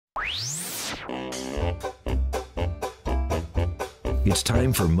It's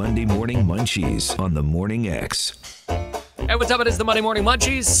time for Monday Morning Munchies on the Morning X. Hey, what's up? It is the Monday Morning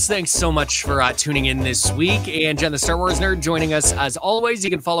Munchies. Thanks so much for tuning in this week. And Jen, the Star Wars nerd, joining us as always. You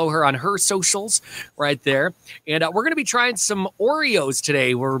can follow her on her socials right there. And we're going to be trying some Oreos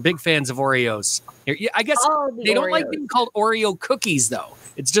today. We're big fans of Oreos. I guess they don't like being called Oreo cookies, though.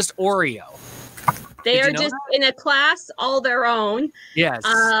 It's just Oreo. They are just in a class all their own. Yes.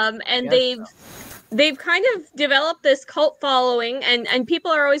 And they've kind of developed this cult following, and people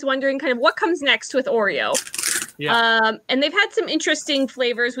are always wondering kind of what comes next with Oreo. Yeah. And they've had some interesting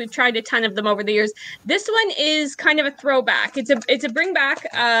flavors. We've tried a ton of them over the years. This one is kind of a throwback. It's a bring back.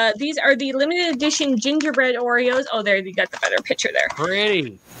 These are the limited edition gingerbread Oreos. Oh, there, you got the better picture there.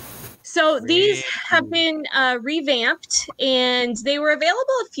 Pretty. So these have been revamped, and they were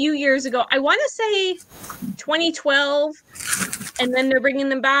available a few years ago. I want to say 2012, and then they're bringing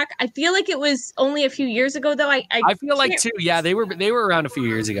them back. I feel like it was only a few years ago, though. I feel like too. Yeah, they were around a few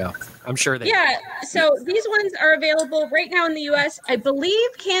years ago. I'm sure they. Yeah. So these ones are available right now in the U.S. I believe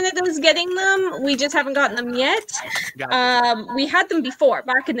Canada's getting them. We just haven't gotten them yet. We had them before,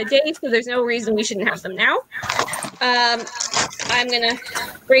 back in the day, so there's no reason we shouldn't have them now. I'm gonna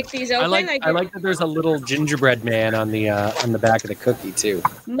break these open. I like that there's a little gingerbread man on the back of the cookie too.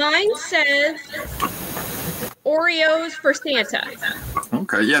 Mine says Oreos for Santa.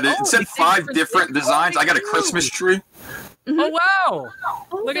 Okay, yeah, it said 5 different designs. I got a Christmas tree. Mm-hmm. Oh, wow.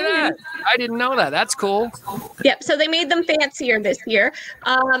 Look at that. I didn't know that. That's cool. Yep, so they made them fancier this year.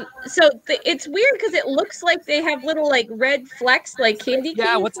 It's weird because it looks like they have little like red flecks, like candy cane.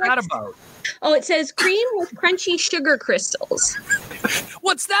 Yeah, what's flecks. that about? Oh, it says cream with crunchy sugar crystals.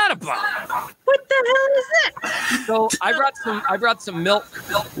 What's that about? What the hell is that? So I brought some milk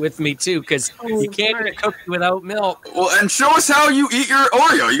with me too, because you can't get a cookie without milk. Well, and show us how you eat your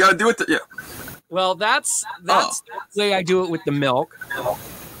Oreo. You got to do it. Well, that's the way I do it with the milk.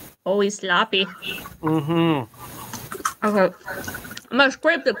 Always sloppy. Mm-hmm. Okay. I'm gonna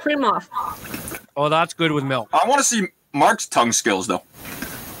scrape the cream off. Oh, that's good with milk. I want to see Mark's tongue skills, though.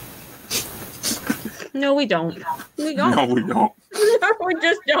 No, we don't. We don't. No, we don't. No, we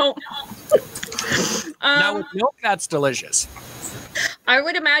just don't. Now with milk, that's delicious. I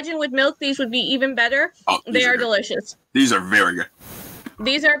would imagine with milk, these would be even better. Oh, they are delicious. These are very good.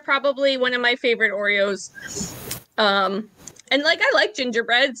 These are probably one of my favorite Oreos. And like, I like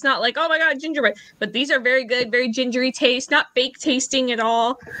gingerbread. It's not like, oh my God, gingerbread. But these are very good, very gingery taste, not fake tasting at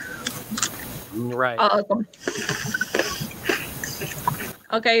all. Right.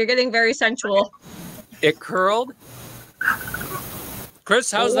 Okay, you're getting very sensual. It curled. Chris,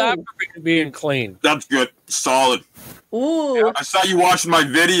 how's that for being clean? That's good. Solid. Ooh. I saw you watching my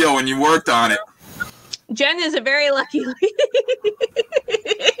video and you worked on it. Jen is a very lucky lady.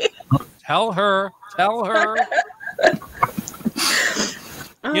 Tell her.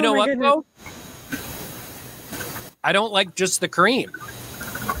 You know what, though? I don't like just the cream.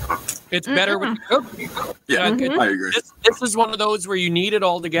 It's better with the cookie. Yeah, I agree. This is one of those where you need it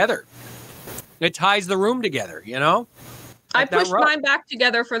all together. It ties the room together, you know? Like I pushed mine back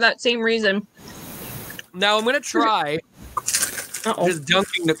together for that same reason. Now I'm going to try just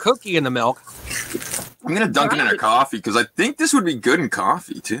dunking the cookie in the milk. I'm going to dunk it in a coffee because I think this would be good in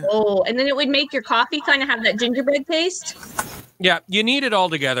coffee, too. Oh, and then it would make your coffee kind of have that gingerbread taste. Yeah, you need it all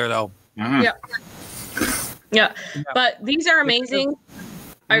together, though. Mm-hmm. Yeah, but these are amazing.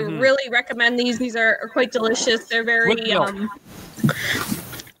 I really recommend these. These are quite delicious. They're very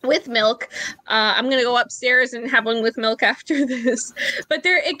with milk. I'm gonna go upstairs and have one with milk after this. But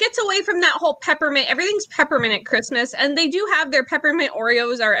it gets away from that whole peppermint. Everything's peppermint at Christmas, and they do have their peppermint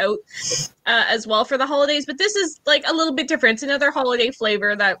Oreos are out as well for the holidays. But this is like a little bit different. It's another holiday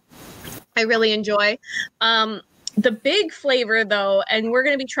flavor that I really enjoy. The big flavor, though, and we're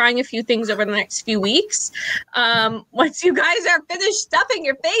going to be trying a few things over the next few weeks. Once you guys are finished stuffing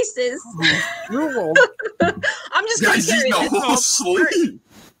your faces, I'm just going to carry the whole sleeve.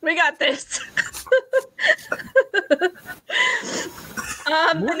 We got this.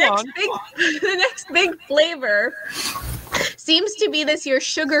 The next big flavor seems to be this year's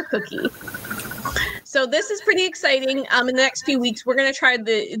sugar cookie. So this is pretty exciting. In the next few weeks, we're going to try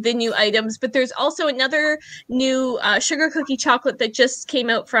the new items, but there's also another new sugar cookie chocolate that just came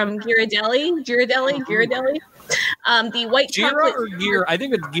out from Ghirardelli. The white chocolate. Or Gira? I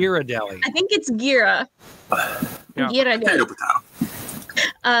think it's Ghirardelli. I think it's Gira. Ghirardelli.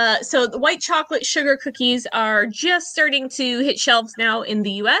 So the white chocolate sugar cookies are just starting to hit shelves now in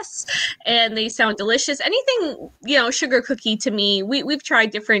the US, and they sound delicious. Anything, sugar cookie to me, we've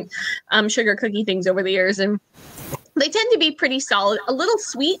tried different sugar cookie things over the years, and They tend to be pretty solid, a little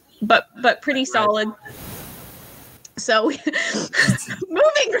sweet, but pretty solid. So, moving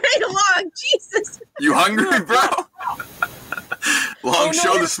right along, Jesus. You hungry, bro? Long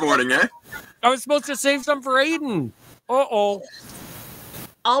show this morning, eh? I was supposed to save some for Aiden. Uh-oh.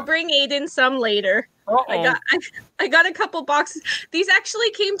 I'll bring Aiden some later. Uh-oh. I got a couple boxes. These actually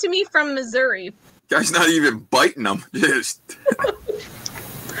came to me from Missouri. Guy's not even biting them. Just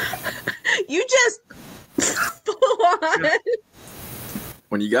You just full on.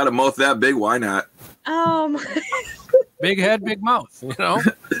 when you got a mouth that big, why not? Big head, big mouth, you know?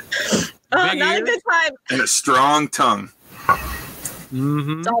 Not a good time. And a strong tongue.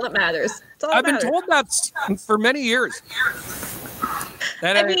 Mm-hmm. It's all that matters. I've been told that for many years.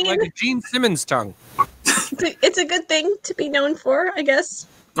 That I mean, like a Gene Simmons tongue. It's a good thing to be known for, I guess.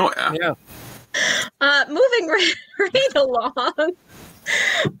 Oh, yeah. Yeah. Moving right along.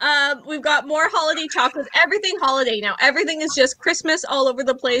 We've got more holiday chocolates. Everything holiday now. Everything is just Christmas all over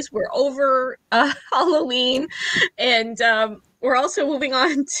the place. We're over Halloween, and we're also moving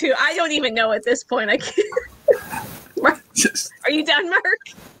on to. I don't even know at this point. I can't. Are you done, Mark?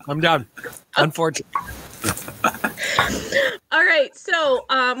 I'm done. Unfortunately. All right, so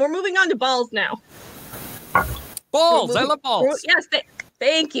we're moving on to balls now. Balls. I love balls. Yes,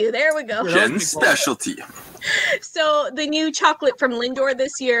 thank you. There we go. Jen's specialty. So the new chocolate from Lindor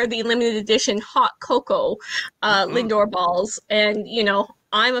this year, the limited edition hot cocoa Lindor balls. And, you know,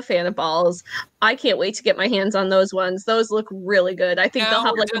 I'm a fan of balls. I can't wait to get my hands on those ones. Those look really good. I think they'll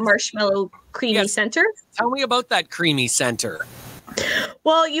have like a marshmallow creamy center. Tell me about that creamy center.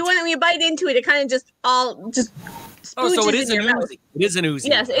 Well, when you bite into it, it kind of just so it is in an your mouth. oozy. It is an oozy.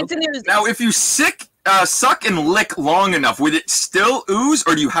 Yes, it's an oozy. Now, if you suck and lick long enough, would it still ooze,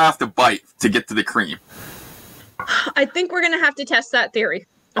 or do you have to bite to get to the cream? I think we're going to have to test that theory.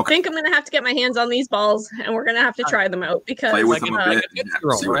 I think I'm going to have to get my hands on these balls, and we're going to have to try them out because play with them a bit.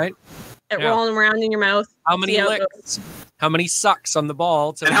 Right? Roll them around in your mouth. How many licks? How many sucks on the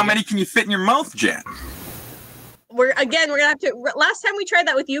ball? And how many can you fit in your mouth, Jen? We're going to have to. Last time we tried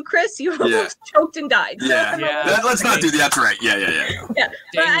that with you, Chris, you almost choked and died. Let's not do that. That's right. Yeah.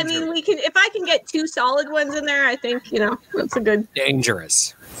 But I mean, we can. If I can get 2 solid ones in there, I think that's a good.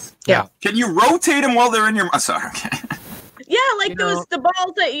 Dangerous. Yeah. Can you rotate them while they're in your mouth? Sorry. Yeah, like the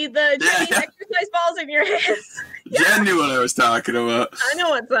balls that the Chinese exercise balls in your hands. Jen knew what I was talking about. I know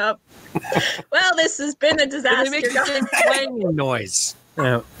what's up. Well, this has been a disaster. They make the same clanging noise.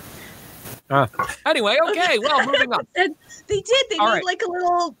 Yeah. Anyway, okay. Well, moving on. They did. They made like a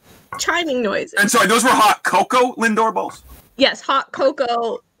little chiming noise. And sorry, those were hot cocoa Lindor balls? Yes, hot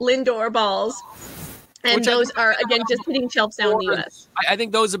cocoa Lindor balls. And which those are, again, just hitting shelves now in the U.S. I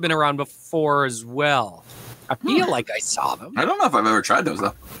think those have been around before as well. I feel like I saw them. I don't know if I've ever tried those,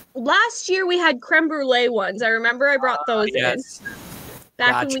 though. Last year, we had creme brulee ones. I remember I brought those in.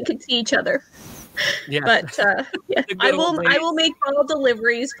 Back when we could see each other. Yeah. But I will make all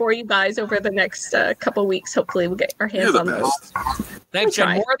deliveries for you guys over the next couple weeks. Hopefully, we'll get our hands on them. Thanks,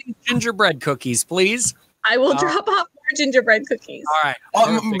 Jen. More of these gingerbread cookies, please. I will drop off more gingerbread cookies. All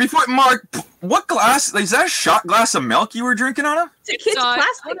right. Before Mark, what glass is that? A shot glass of milk you were drinking on him? It's a kid's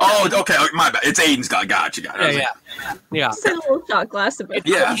plastic. Oh, okay. My bad. It's Aiden's got. Got it. Yeah. It's a little shot glass of milk.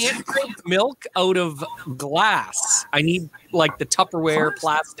 I can't drink milk out of glass. I need like the Tupperware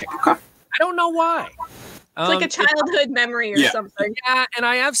plastic. I don't know why. It's like a childhood memory or something. Yeah, and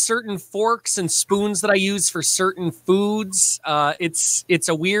I have certain forks and spoons that I use for certain foods. It's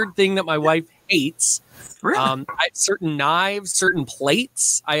a weird thing that my wife hates. Really? I have certain knives, certain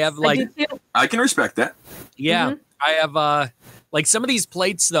plates. I have like I can respect that. Yeah. I have like some of these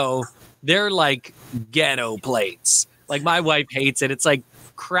plates though, they're like ghetto plates. Like my wife hates it. It's like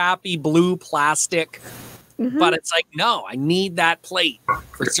crappy blue plastic. But it's like, no, I need that plate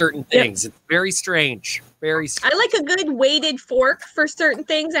for certain things. It's very strange. Very strange. I like a good weighted fork for certain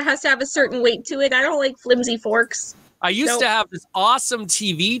things. It has to have a certain weight to it. I don't like flimsy forks. I used to have this awesome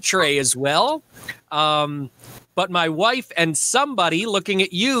TV tray as well. But my wife and somebody, looking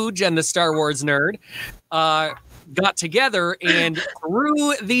at you, Jen, the Star Wars nerd, got together and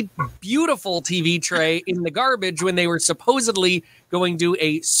threw the beautiful TV tray in the garbage when they were supposedly going to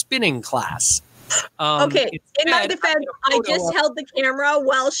a spinning class. Okay, in my defense, I just held the camera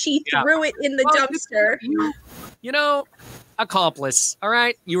while she threw it in the dumpster. You know, accomplice. All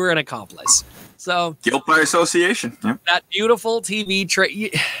right, you were an accomplice. So guilt by association. Yeah. That beautiful TV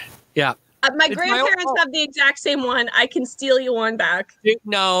tray. Yeah. My grandparents have the exact same one. I can steal you one back.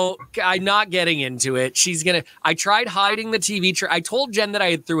 No, I'm not getting into it. I tried hiding the TV tray. I told Jen that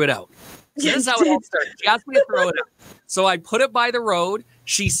I had threw it out. So this is how it all started. She asked me to throw it out. So I put it by the road.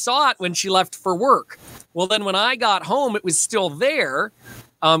 She saw it when she left for work. Well, then when I got home, it was still there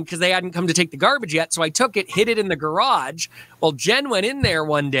because they hadn't come to take the garbage yet. So I took it, hid it in the garage. Well, Jen went in there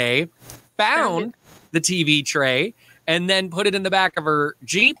one day, found the TV tray, and then put it in the back of her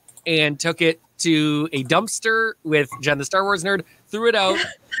Jeep and took it to a dumpster with Jen, the Star Wars nerd, threw it out,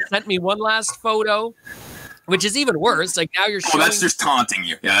 sent me one last photo, which is even worse. Like now you're showing... Oh, that's just taunting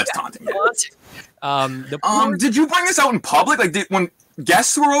you. Yeah, that's taunting you. Did you bring this out in public? Like, when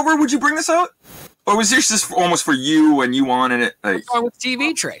guests were over, would you bring this out? Or was this just almost for you and you wanted it? Like, what's wrong with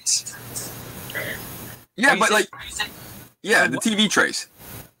TV trays? Yeah, but like... Yeah, the TV trays.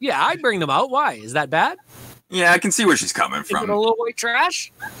 Yeah, I'd bring them out. Why? Is that bad? Yeah, I can see where she's coming from. Is it a little white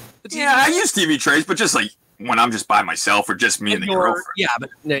trash? Yeah, I use TV trays, but just like when I'm just by myself or just me and the girlfriend. Yeah, but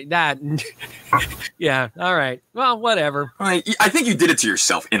that... Yeah, all right. Well, whatever. I think you did it to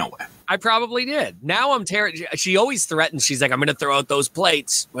yourself in a way. I probably did. Now I'm terrified. She always threatens. She's like, I'm going to throw out those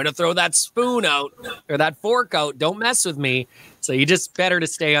plates. I'm going to throw that spoon out or that fork out. Don't mess with me. So you just better to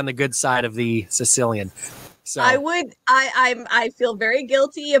stay on the good side of the Sicilian. So I feel very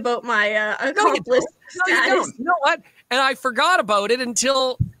guilty about my accomplice status. You know what? And I forgot about it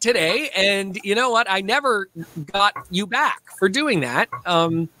until today. And you know what? I never got you back for doing that.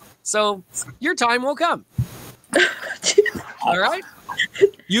 So your time will come. All right?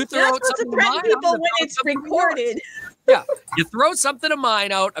 You throw out something of mine people when it's recorded. Yeah. You throw something of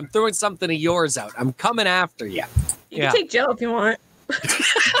mine out, I'm throwing something of yours out. I'm coming after you. You can take Joe if you want.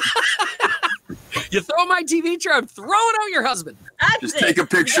 You throw my TV tray, I'm throwing out your husband. Just take a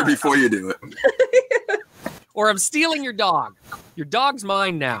picture before you do it. Or I'm stealing your dog. Your dog's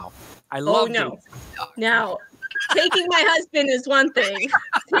mine now. I love no. Now, taking my husband is one thing.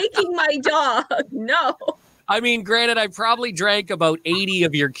 Taking my dog, no. I mean, granted, I probably drank about 80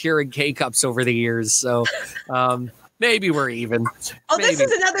 of your Keurig K-Cups over the years, so maybe we're even. Oh, maybe. This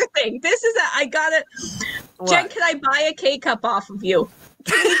is another thing. I gotta... Jen, can I buy a K-Cup off of you?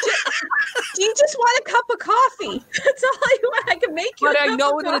 Do you just want a cup of coffee? That's all I want. I can make you But a cup I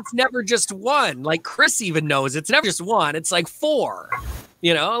know of that coffee. it's never just one. Like Chris even knows it's never just one. It's like 4.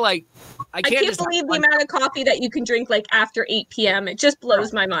 You know, like I can't believe the amount of coffee that you can drink like after 8 p.m. It just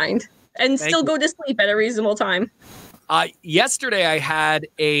blows my mind. And still go to sleep at a reasonable time. Yesterday I had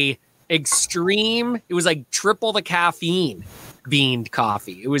a extreme, it was like triple the caffeine beaned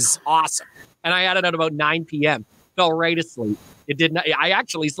coffee. It was awesome. And I had it at about 9 p.m. Fell right asleep. It did not, I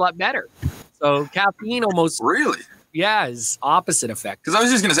actually slept better. So caffeine almost really, yeah, is opposite effect. Because I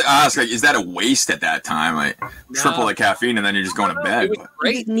was just gonna ask, like, is that a waste at that time? Like triple the caffeine and then you're just going to bed. It was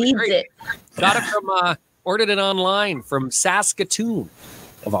great. Needs it. Got it from ordered it online from Saskatoon,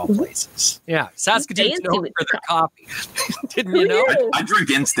 of all places. Yeah, Saskatoon's known for their coffee. Didn't you know? I drink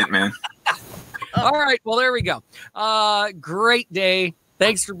instant, man. All right, well there we go. Great day.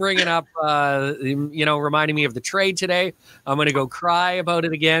 Thanks for bringing up, reminding me of the trade today. I'm going to go cry about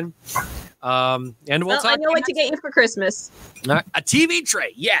it again. And we'll talk. I know what to get you for Christmas. A TV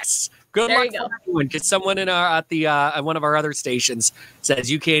tray. Yes. Good there luck you go. for everyone. Because someone at one of our other stations says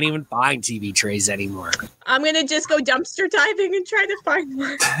you can't even find TV trays anymore. I'm going to just go dumpster diving and try to find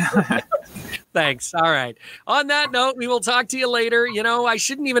one. Thanks. All right. On that note, we will talk to you later. You know, I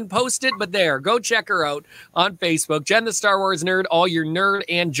shouldn't even post it, but there. Go check her out on Facebook. Jen, the Star Wars nerd, all your nerd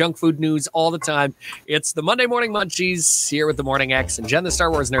and junk food news all the time. It's the Monday Morning Munchies here with the Morning X and Jen, the Star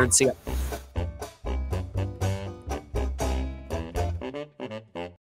Wars nerd. See ya.